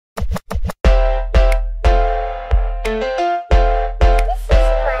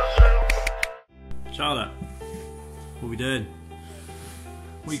doing?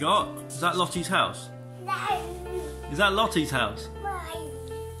 What you got? Is that Lottie's house? No. Is that Lottie's house? Mine.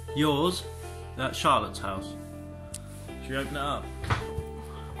 Yours? That's Charlotte's house. Should we open it up?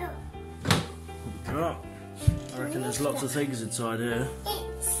 Oh. What we got? I reckon there's lots of things inside here.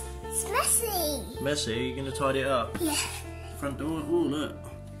 It's messy. Messy? You gonna tidy it up? Yeah. Front door? Oh look.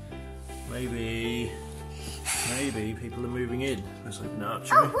 Maybe people are moving in. Let's open it up,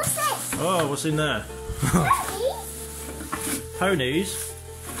 shall Oh, we? what's this? Oh, what's in there? Ponies?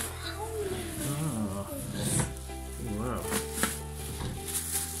 Oh.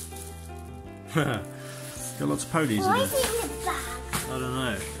 Wow. Got lots of ponies Why in is there. it in the bag? I don't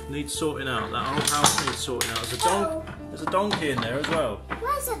know. Needs sorting out. That whole house needs sorting out. There's a donkey in there as well.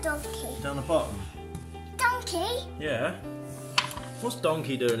 Where's a donkey? Down the bottom. Donkey? Yeah. What's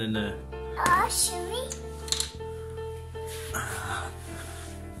Donkey doing in there? Should we?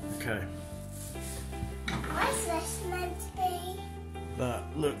 Okay. What's this meant to be? That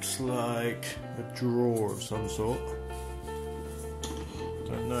looks like a drawer of some sort.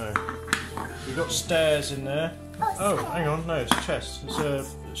 Don't know. We've got stairs in there. Oh, hang on. No, it's a chest.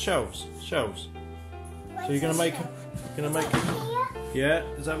 It's shelves. Shelves. So you're gonna make Here? Yeah.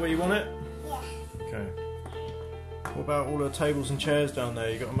 Is that where you want it? Yeah. Okay. What about all the tables and chairs down there?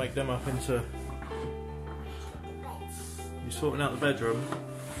 You got to make them up into. You sorting out the bedroom?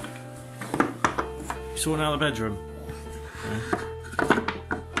 You sorting out the bedroom? Okay.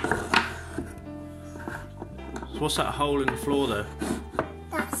 So what's that hole in the floor there?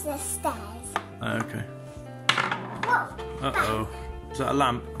 That's the stairs. Oh, okay. Whoa. Uh oh. Is that a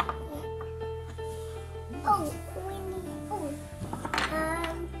lamp? Oh, we need. Oh.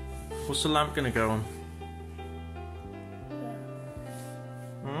 What's the lamp gonna go on?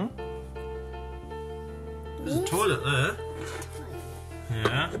 Hmm? There's a toilet there.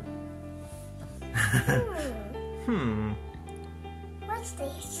 Yeah. What's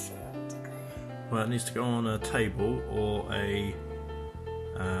this? Well, it needs to go on a table or a.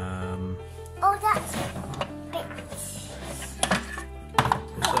 Oh, that's it.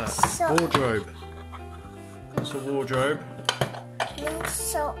 What's that? So- Wardrobe. That's a wardrobe.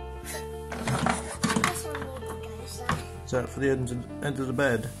 So. This one really goes there. Is that for the end of the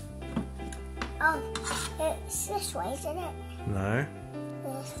bed? Oh, it's this way, isn't it? No.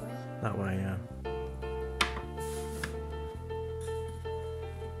 This way. That way, yeah.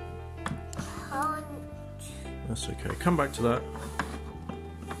 That's okay. Come back to that.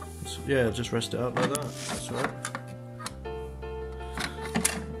 Yeah, just rest it up like that. That's alright.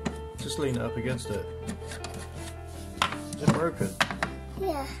 Just lean it up against it. Is it broken?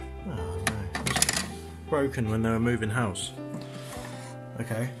 Yeah. Oh no. It's broken when they were moving house.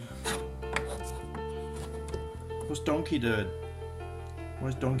 Okay. What's Donkey doing?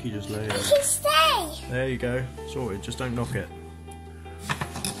 Why's Donkey just laying there? You can stay. There you go. Sorted. Just don't knock it.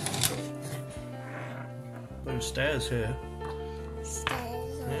 Those stairs here.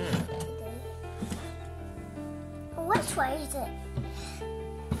 Stairs. Yeah. Which way is it?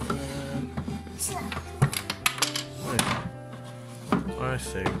 I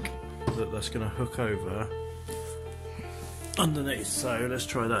think that that's going to hook over underneath. So let's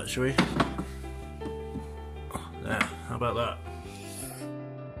try that, shall we? There. How about that?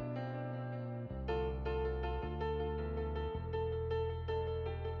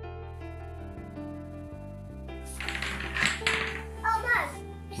 Oh no!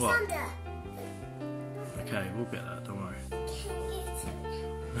 It's What? under. Okay, we'll get that. Don't worry. Can you get it?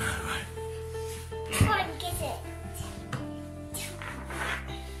 Right. Come on, get it.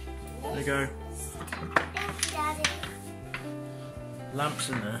 There you go. Thank you, Daddy. Lamps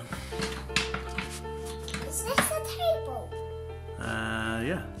in there. Is this a table?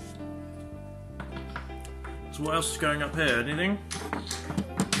 Yeah. So what else is going up here? Anything? I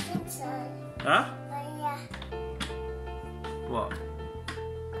think so. Huh? Oh yeah. What?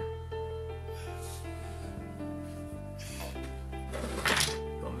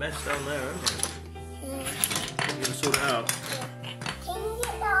 Got a mess down there, haven't you? Yeah. You're gonna sort it out. Can you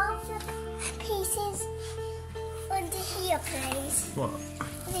get the other pieces under here, please? What?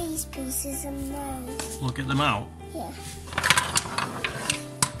 These pieces and those. We'll get them out. Yeah.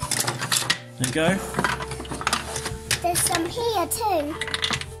 There you go. There's some here too.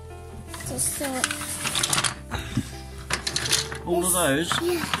 Just sort. All of those.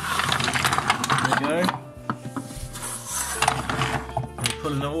 Yeah. There you go. You're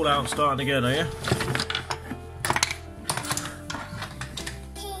pulling it all out and starting again, are you?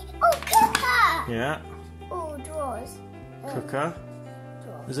 Oh, cooker! Yeah. Oh, drawers. Cooker.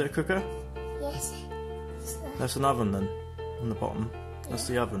 Drawer. Is it a cooker? Yes. It's the- That's an oven then, on the bottom. That's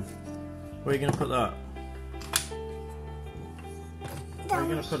the oven. Where are you going to put that? Where are you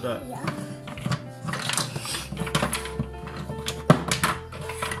going to put that? Here.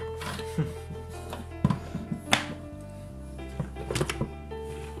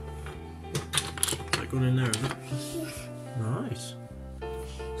 Is that gone in there, is it? Yeah. Nice.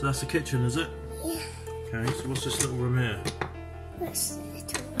 So that's the kitchen, is it? Yeah. Okay, so what's this little room here? What's the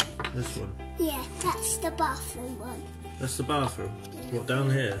little one? This one? Yeah, that's the bathroom one. That's the bathroom? What, down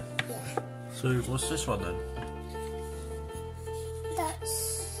here? Yeah. So what's this one then?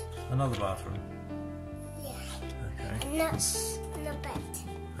 That's... Another bathroom? Yeah. Okay. And that's the bed.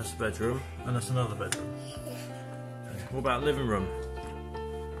 That's the bedroom, and that's another bedroom. Yeah. Okay. What about living room?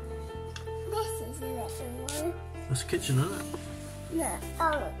 This is the living room. That's the kitchen, isn't it? No.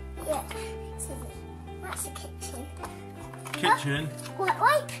 Oh, yeah. So that's the kitchen. Kitchen? Oh,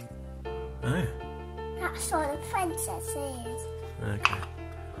 wait. Oh. That's where the princess is. Okay.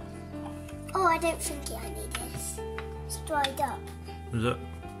 Oh, I don't think I need this. It's dried up. Is it?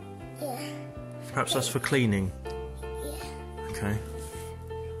 Yeah. Perhaps that's for cleaning. Yeah. Okay.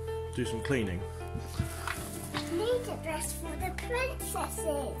 Do some cleaning. I need a dress for the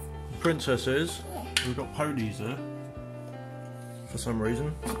princesses. Princesses? Yeah. We've got ponies there. For some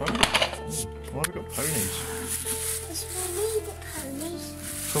reason. Oh. Why have we got ponies? Because we need the ponies.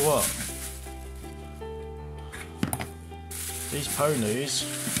 For what? These ponies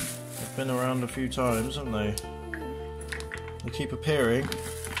have been around a few times, haven't they? They keep appearing.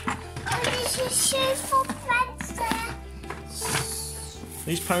 Oh, this is shoe for princess.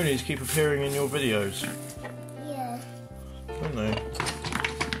 These ponies keep appearing in your videos, Yeah. don't they?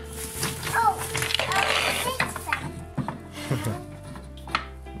 Oh, this one.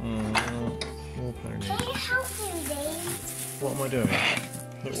 More ponies. Can you help me with these? What am I doing?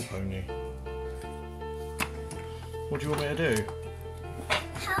 Little pony. What do you want me to do?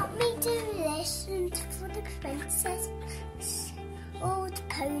 Help me do this and for the princess. All the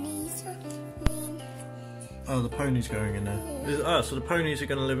ponies. I mean, Oh, the pony's going in there. So the ponies are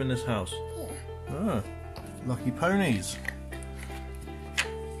going to live in this house. yeah. Ah, lucky ponies.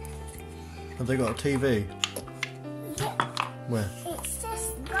 Have they got a TV? Yeah. Where? It's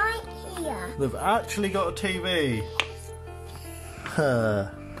just right here. They've actually got a TV.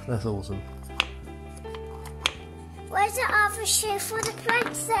 That's awesome. Where's the other shoe for the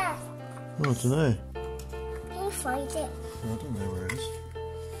princess? Oh, I don't know. Can you find it? I don't know where it is.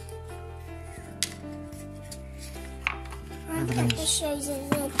 I put the shoes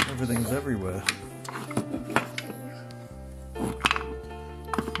in. Everything's everywhere.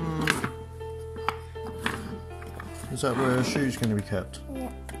 Is that where her shoe's going to be kept?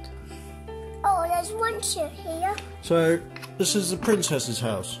 Yep. Oh, there's one shoe here. So, this is the princess's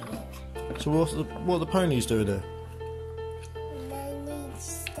house. So what are the ponies doing there? They need to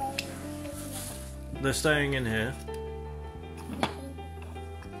stay. They're staying in here.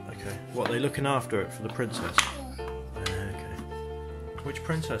 Okay. What, are they looking after it for the princess? Yeah. Okay. Which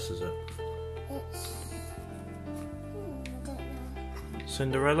princess is it? It's... I don't know.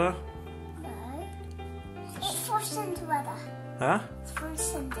 Cinderella? No. It's for Cinderella. Huh? It's for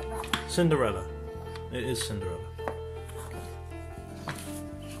Cinderella. Cinderella. It is Cinderella.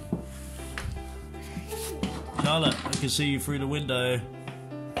 Charlotte, I can see you through the window.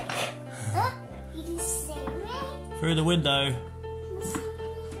 Huh? You can see me? Through the window. You can see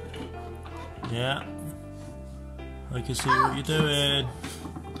me? Yeah. I can see what you're doing.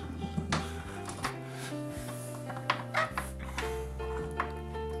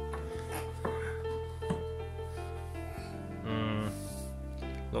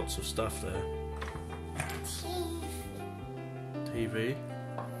 Lots of stuff there. TV.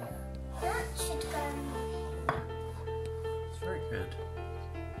 That should go. It's very good.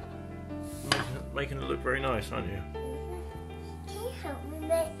 Making it look very nice, aren't you? Can you help me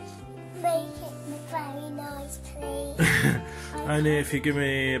make it very nice, please? Only if you give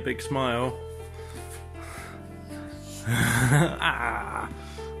me a big smile. Ah,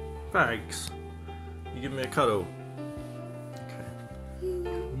 thanks. You give me a cuddle. Okay.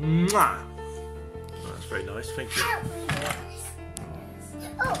 Mwah. Oh, that's very nice, thank you. Help me with this.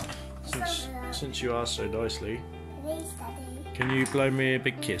 Oh, Since you asked so nicely, please, Daddy. can you blow me a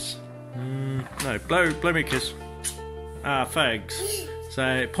big kiss? No, blow me a kiss. Ah, thanks.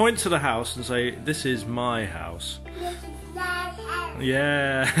 So point to the house and say, "This is my house."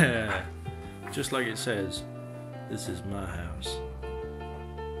 Yeah, just like it says. This is my house.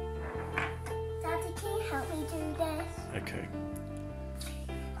 Daddy, can you help me do this? Okay.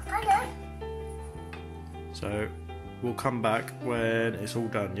 I know. So we'll come back when it's all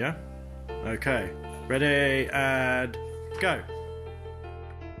done, yeah? Okay. Ready and go.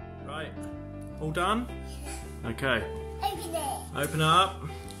 Right. All done? Okay. Open it. Open it up.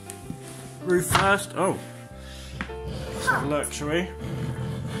 Roof first. Oh. Let's have a look, shall we?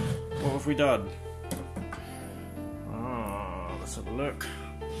 What have we done? Oh, let's have a look.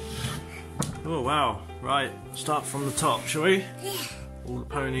 Oh wow. Right, start from the top, shall we? Yeah. All the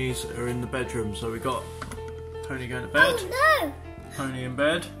ponies are in the bedroom, so we got Pony going to bed. Oh no! Pony in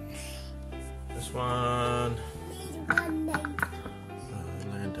bed. This one. Need one name.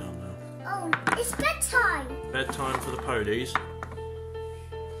 Laying down now. Oh, it's bedtime. Bedtime for the ponies.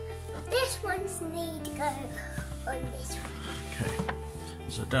 This one's need to go on this one. Okay.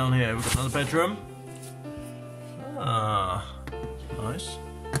 So down here we've got another bedroom. Ah, nice.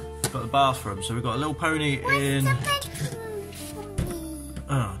 We've got the bathroom. So we've got a little pony in. Where's the bedroom for me?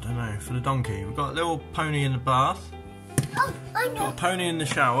 Oh, I don't know. For the donkey, we've got a little pony in the bath. Oh, I know. Got a pony in the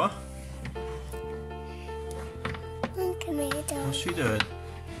shower. Come here, darling. What's she doing?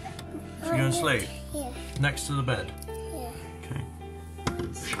 She going to sleep Yeah. next to the bed. Yeah. Okay.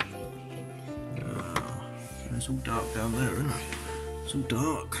 It's all dark down there, isn't it? It's all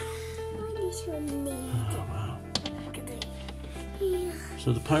dark. This one need. Oh wow. Yeah.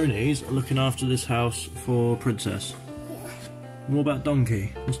 So the ponies are looking after this house for Princess. Yeah. And what about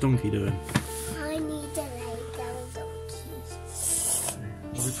Donkey? What's Donkey doing? I need to lay down donkeys.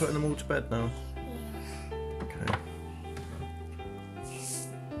 Are we putting them all to bed now? Yeah. Okay.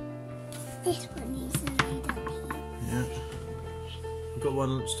 This one needs to lay down here. Yeah. We've got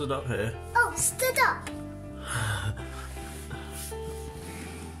one stood up here. Oh, stood up.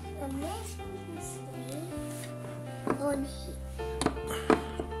 And this one can sleep on here.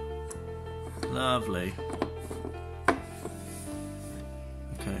 Lovely.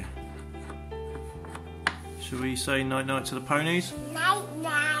 Okay. Shall we say night night to the ponies? Night,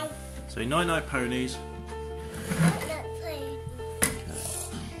 night. Say night night ponies. Night, night, please.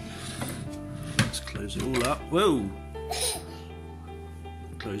 Let's close it all up. Whoa!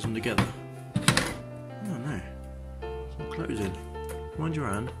 Close them together. Oh no. It's not closing. Mind your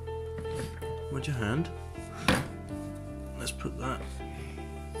hand. Mind your hand. Let's put that.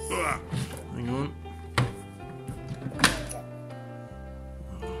 Hang on.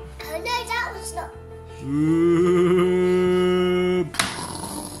 Oh no, that was not.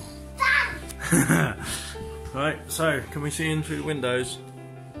 Bam! Right, so can we see in through the windows?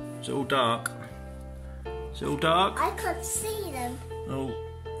 Is it all dark? Is it all dark? I can't see them. Oh,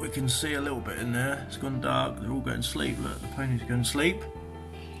 we can see a little bit in there. It's gone dark. They're all going to sleep. Look, the ponies are going to sleep.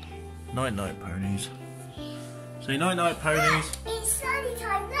 Night night ponies. Say night night ponies. It's sunny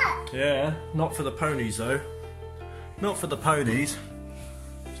time, look. Yeah, not for the ponies though. Not for the ponies.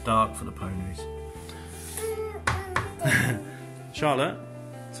 It's dark for the ponies. Charlotte,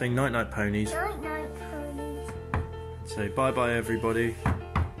 say night night ponies. Night, night, ponies. Say bye bye everybody.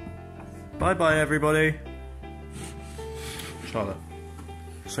 Bye bye everybody. Charlotte,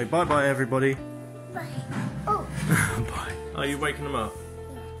 say bye bye everybody. Bye. Oh. Bye. Are you waking them up?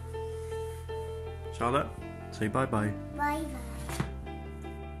 Yeah. Charlotte, say bye bye. Bye, bye.